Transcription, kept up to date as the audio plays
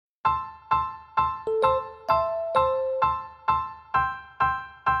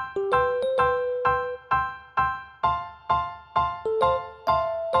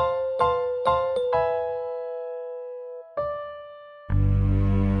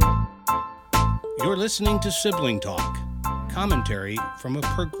You're listening to Sibling Talk, commentary from a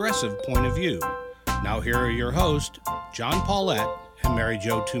progressive point of view. Now here are your hosts, John Paulette and Mary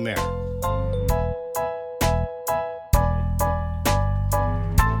Jo Tumer.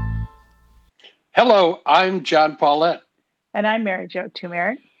 Hello, I'm John Paulette. And I'm Mary Jo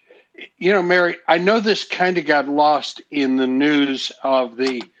Tumer. You know, Mary, I know this kind of got lost in the news of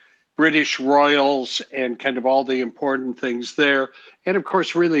the British royals and kind of all the important things there. And of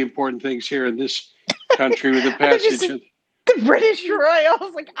course, really important things here in this country with the passage of the British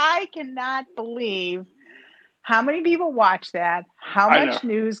royals. Like, I cannot believe how many people watch that, how much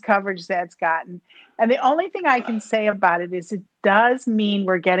news coverage that's gotten. And the only thing I can say about it is it does mean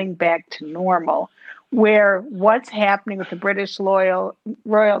we're getting back to normal, where what's happening with the British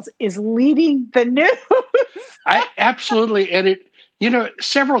royals is leading the news. Absolutely. And it, you know,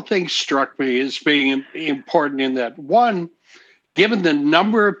 several things struck me as being important in that. One, given the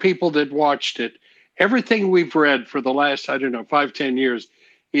number of people that watched it, everything we've read for the last, 5-10 years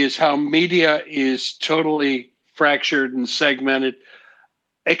is how media is totally fractured and segmented,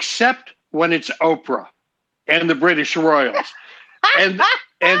 except when it's Oprah and the British royals. And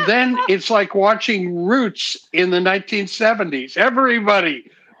then it's like watching Roots in the 1970s. Everybody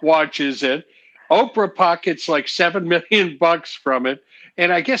watches it. Oprah pockets like $7 million from it.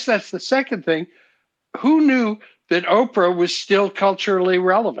 And I guess that's the second thing. Who knew that Oprah was still culturally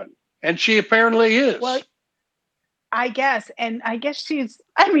relevant? And she apparently is. Well, I guess. And I guess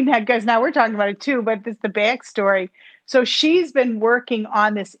now we're talking about it too, but this is the backstory. So she's been working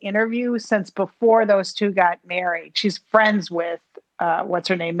on this interview since before those two got married. She's friends with,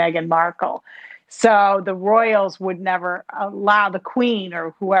 Meghan Markle. So the royals would never allow the Queen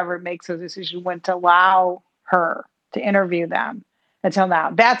or whoever makes those decisions wouldn't allow her to interview them until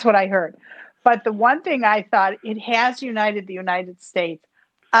now. That's what I heard. But the one thing I thought, it has united the United States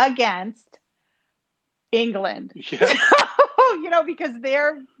against England. Yeah. Because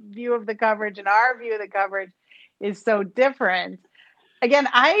their view of the coverage and our view of the coverage is so different. Again,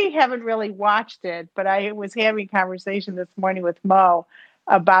 I haven't really watched it, but I was having a conversation this morning with Mo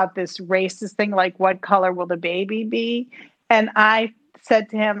about this racist thing, like what color will the baby be? And I said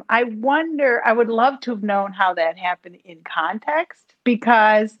to him, I would love to have known how that happened in context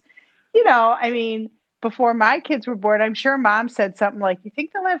because, before my kids were born, I'm sure mom said something like, you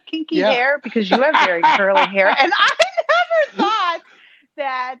think they'll have kinky hair? Because you have very curly hair. And I never thought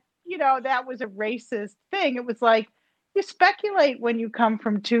that, that was a racist thing. It was like, you speculate when you come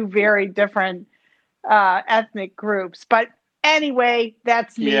from two very different ethnic groups. But anyway,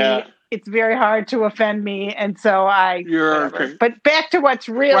 that's me. Yeah. It's very hard to offend me. And so You're okay. But back to what's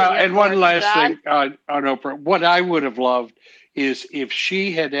really and one last thing on Oprah. What I would have loved is if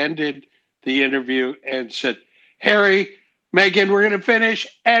she had ended the interview and said, Harry, Meghan, we're going to finish,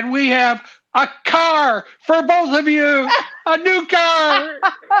 and we have a car for both of you, a new car,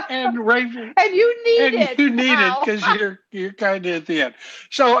 and you need it. You need it because you're kind of at the end.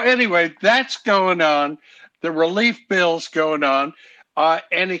 So anyway, that's going on. The relief bill's going on,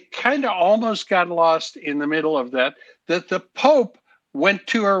 and it kind of almost got lost in the middle of that the Pope went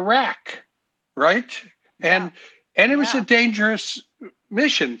to Iraq, right? Yeah. And it was a dangerous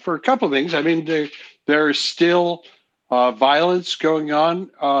mission for a couple of things. I mean, there's still violence going on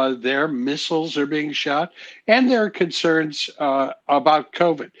there. Missiles are being shot, and there are concerns about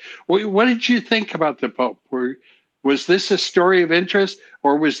COVID. What did you think about the Pope? Was this a story of interest,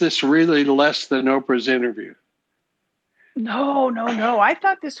 or was this really less than Oprah's interview? No. I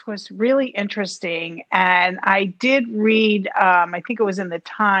thought this was really interesting. And I did read, I think it was in the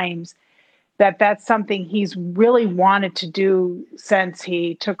Times, that's something he's really wanted to do since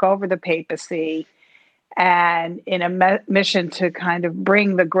he took over the papacy, and in a mission to kind of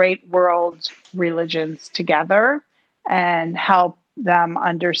bring the great world religions together and help them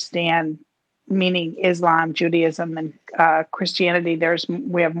understand, meaning Islam, Judaism, and Christianity.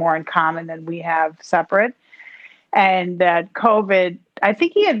 We have more in common than we have separate. And that COVID, I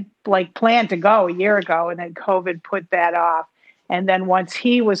think he had planned to go a year ago, and then COVID put that off. And then once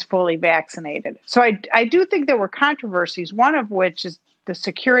he was fully vaccinated. So I do think there were controversies, one of which is the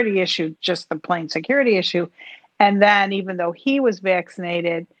security issue, just the plain security issue. And then even though he was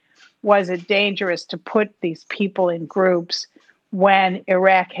vaccinated, was it dangerous to put these people in groups when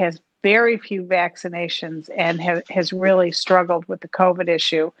Iraq has very few vaccinations and has really struggled with the COVID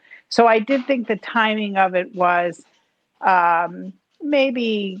issue? So I did think the timing of it was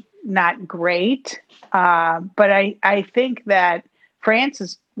maybe not great, but I think that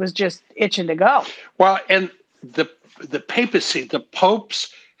Francis was just itching to go. Well, and the papacy, the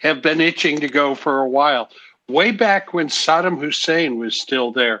popes have been itching to go for a while. Way back when Saddam Hussein was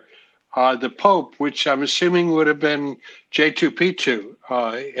still there, the Pope, which I'm assuming would have been J2P2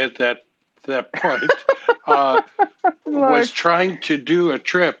 at that point, was trying to do a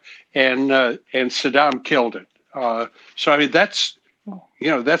trip, and Saddam killed it. So I mean, that's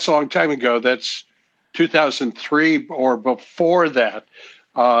a long time ago. That's 2003 or before that.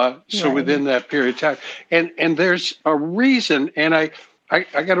 So within that period of time, and there's a reason, and I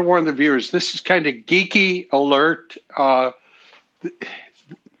got to warn the viewers. This is kind of geeky alert.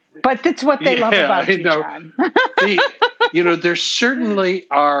 But that's what they love about you, John. There certainly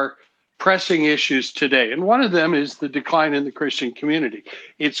are pressing issues today. And one of them is the decline in the Christian community.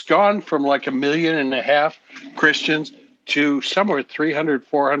 It's gone from like 1.5 million Christians to somewhere 300,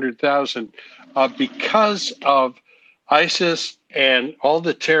 400,000 because of ISIS and all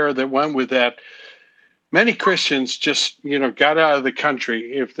the terror that went with that. Many Christians just, got out of the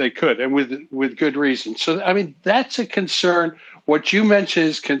country if they could, and with good reason. So, I mean, that's a concern. What you mentioned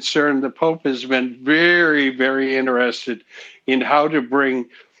is concern. The Pope has been very, very interested in how to bring,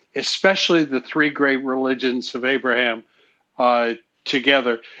 especially the three great religions of Abraham,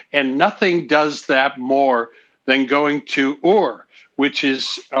 together. And nothing does that more than going to Ur, which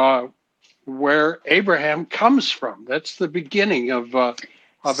is where Abraham comes from. That's the beginning of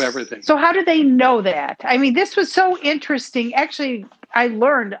everything. So how do they know that? I mean, this was so interesting. Actually, I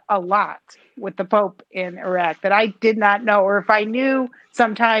learned a lot with the Pope in Iraq that I did not know, or if I knew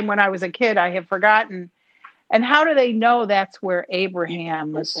sometime when I was a kid, I have forgotten. And how do they know that's where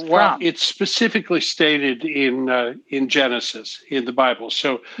Abraham was from? Well, it's specifically stated in Genesis, in the Bible.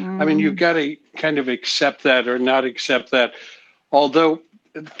 So, I mean, you've got to kind of accept that or not accept that. Although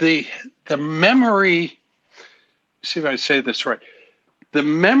the memory, see if I say this right, the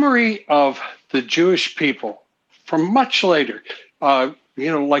memory of the Jewish people from much later,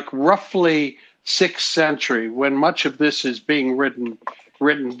 like roughly 6th century, when much of this is being written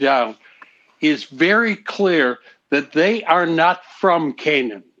down, is very clear that they are not from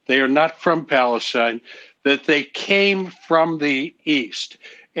Canaan. They are not from Palestine, that they came from the east,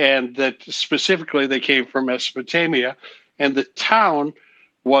 and that specifically they came from Mesopotamia, and the town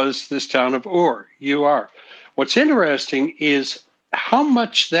was this town of Ur, U-R. What's interesting is how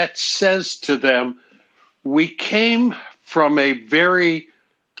much that says to them. We came from a very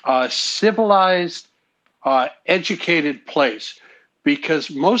civilized, educated place, because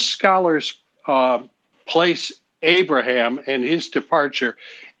most scholars place Abraham and his departure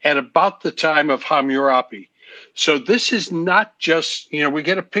at about the time of Hammurabi. So this is not just, we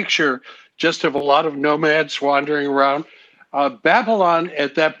get a picture just of a lot of nomads wandering around. Babylon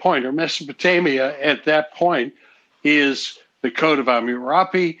at that point, or Mesopotamia at that point, is the Code of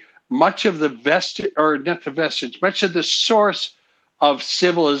Hammurabi. Much of the much of the source of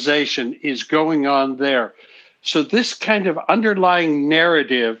civilization is going on there. So this kind of underlying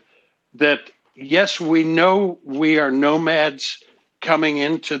narrative that, yes, we know we are nomads coming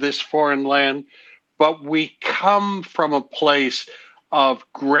into this foreign land, but we come from a place of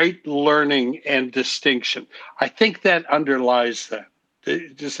great learning and distinction. I think that underlies that.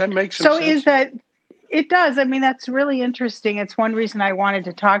 Does that make sense? So is that, it does. I mean, that's really interesting. It's one reason I wanted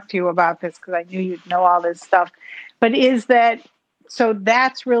to talk to you about this, because I knew you'd know all this stuff. But is that, so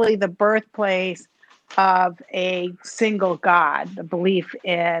that's really the birthplace of a single God, the belief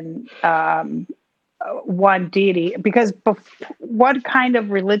in one deity. Because what kind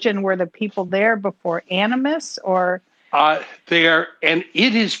of religion were the people there before? Animist or? They are, and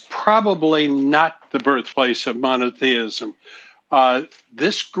it is probably not the birthplace of monotheism.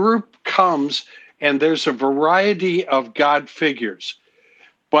 This group comes, and there's a variety of God figures.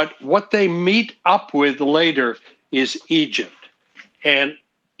 But what they meet up with later is Egypt. And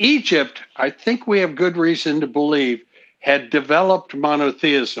Egypt, I think we have good reason to believe, had developed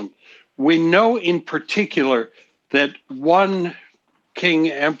monotheism. We know in particular that one king,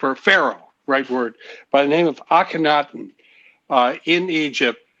 emperor, pharaoh, right word, by the name of Akhenaten in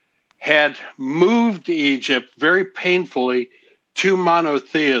Egypt, had moved Egypt very painfully to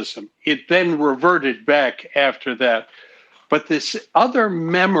monotheism. It then reverted back after that. But this other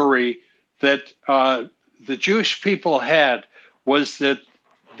memory that the Jewish people had was that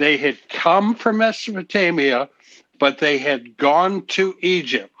they had come from Mesopotamia, but they had gone to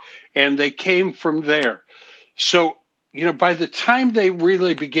Egypt, and they came from there. So, by the time they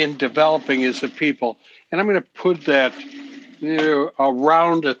really begin developing as a people, and I'm going to put that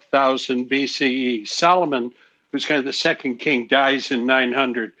around 1000 BCE. Solomon, who's kind of the second king, dies in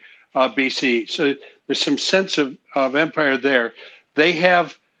 900 BCE. So there's some sense of empire there. They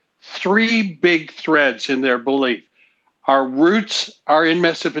have three big threads in their belief. Our roots are in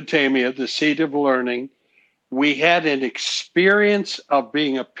Mesopotamia, the seat of learning. We had an experience of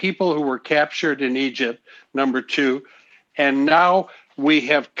being a people who were captured in Egypt, number two. And now we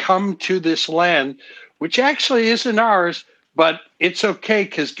have come to this land, which actually isn't ours, but it's okay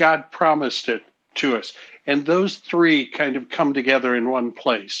because God promised it to us. And those three kind of come together in one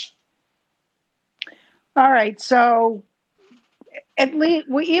place. All right. So at least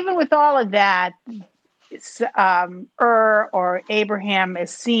even with all of that, or Abraham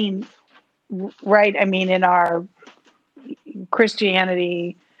is seen, right? I mean, in our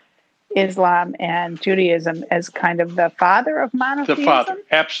Christianity, Islam, and Judaism as kind of the father of monotheism? The father,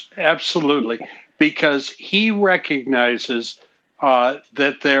 absolutely, because he recognizes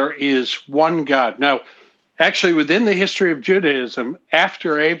that there is one God. Now, actually, within the history of Judaism,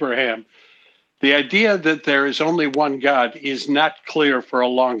 after Abraham, the idea that there is only one God is not clear for a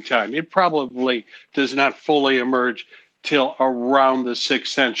long time. It probably does not fully emerge till around the 6th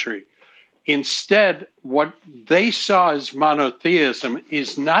century. Instead, what they saw as monotheism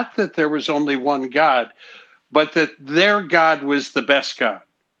is not that there was only one God, but that their God was the best God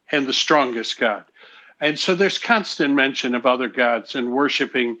and the strongest God. And so there's constant mention of other gods and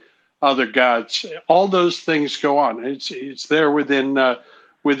worshiping other gods. All those things go on. It's there within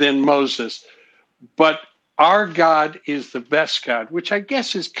Moses. But our God is the best God, which I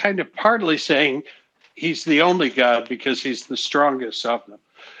guess is kind of partly saying he's the only God because he's the strongest of them.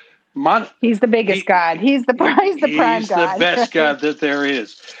 He's the biggest God. He's the prime God. He's the best God that there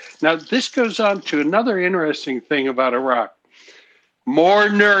is. Now, this goes on to another interesting thing about Iraq. More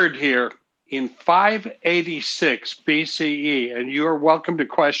nerd here. In 586 BCE, and you are welcome to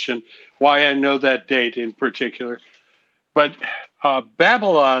question why I know that date in particular, but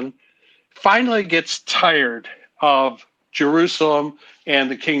Babylon finally gets tired of Jerusalem and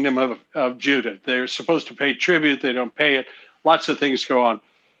the kingdom of Judah. They're supposed to pay tribute. They don't pay it. Lots of things go on.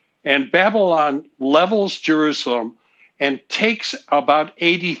 And Babylon levels Jerusalem and takes about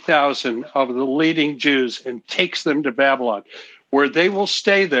 80,000 of the leading Jews and takes them to Babylon, where they will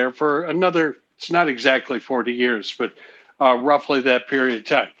stay there for another, it's not exactly 40 years, but roughly that period of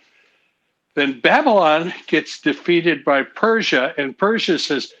time. Then Babylon gets defeated by Persia, and Persia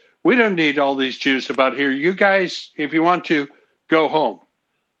says, we don't need all these Jews about here. You guys, if you want to, go home.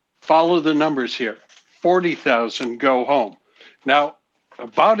 Follow the numbers here. 40,000 go home. Now,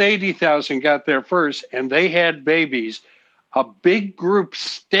 about 80,000 got there first, and they had babies. A big group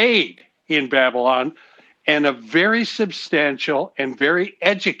stayed in Babylon, and a very substantial and very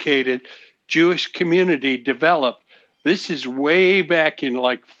educated Jewish community developed. This is way back in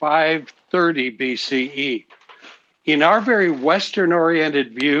like 530 BCE. In our very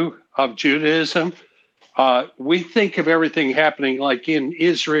Western-oriented view of Judaism, we think of everything happening like in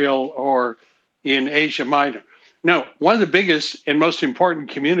Israel or in Asia Minor. No, one of the biggest and most important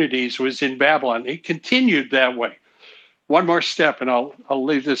communities was in Babylon. It continued that way. One more step, and I'll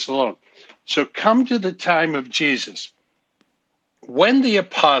leave this alone. So come to the time of Jesus. When the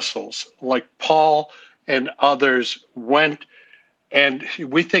apostles, like Paul and others, went, and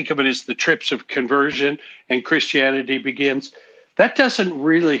we think of it as the trips of conversion and Christianity begins, that doesn't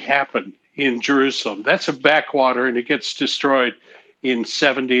really happen in Jerusalem. That's a backwater, and it gets destroyed in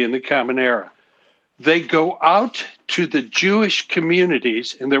 70 in the Common Era. They go out to the Jewish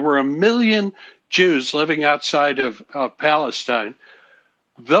communities, and there were 1 million Jews living outside of Palestine.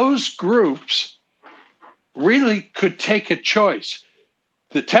 Those groups really could take a choice.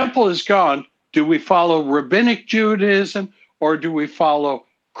 The temple is gone. Do we follow rabbinic Judaism or do we follow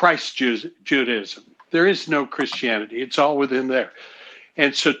Christ Judaism? There is no Christianity. It's all within there.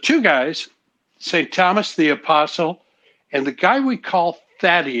 And so two guys, St. Thomas the Apostle and the guy we call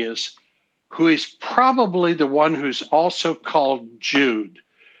Thaddeus, who is probably the one who's also called Jude,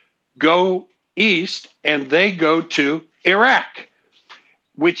 go east, and they go to Iraq,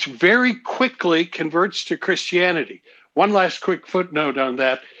 which very quickly converts to Christianity. One last quick footnote on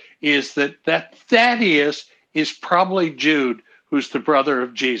that is that Thaddeus is probably Jude, who's the brother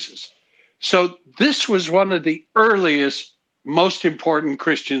of Jesus. So this was one of the earliest, most important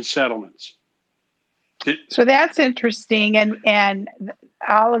Christian settlements. So that's interesting, and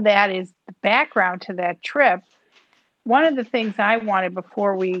all of that is the background to that trip. One of the things I wanted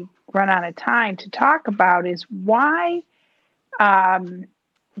before we run out of time to talk about is why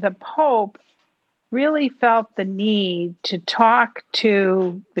the Pope really felt the need to talk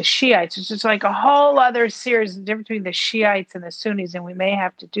to the Shiites. It's just like a whole other series, the difference between the Shiites and the Sunnis, and we may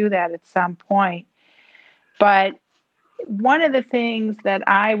have to do that at some point. But one of the things that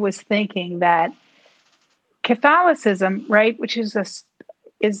I was thinking that Catholicism, right, which is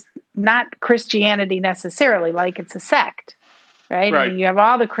not Christianity necessarily, like it's a sect, right? Right. And you have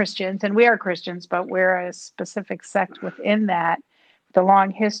all the Christians, and we are Christians, but we're a specific sect within that, with a long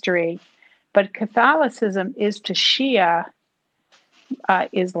history. But Catholicism is to Shia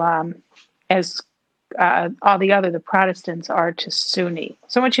Islam as all the Protestants are to Sunni.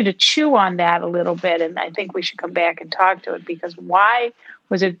 So I want you to chew on that a little bit, and I think we should come back and talk to it, because why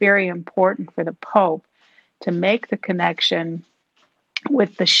was it very important for the Pope to make the connection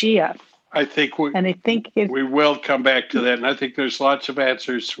with the Shia? I think we will come back to that, and I think there's lots of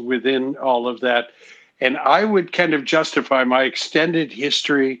answers within all of that. And I would kind of justify my extended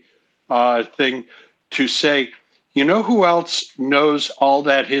history thing to say, you know who else knows all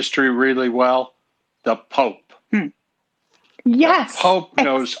that history really well? The Pope. Yes. The Pope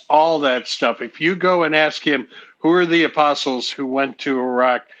knows all that stuff. If you go and ask him, who are the apostles who went to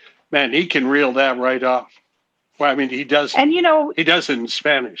Iraq? Man, he can reel that right off. Well, I mean, he does. And he does it in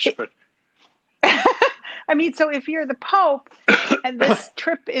Spanish, but. I mean, so if you're the Pope and this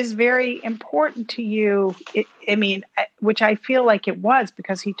trip is very important to you, which I feel like it was,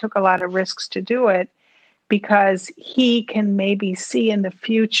 because he took a lot of risks to do it, because he can maybe see in the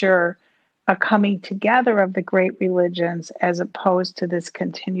future a coming together of the great religions as opposed to this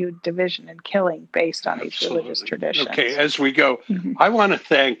continued division and killing based on these religious traditions. Okay, as we go, I want to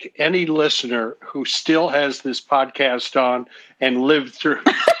thank any listener who still has this podcast on and lived through.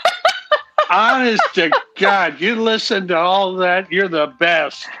 Honest to God, you listen to all that, you're the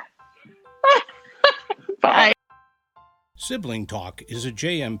best. Bye. Sibling Talk is a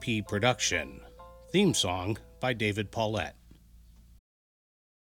JMP production. Theme song by David Paulette.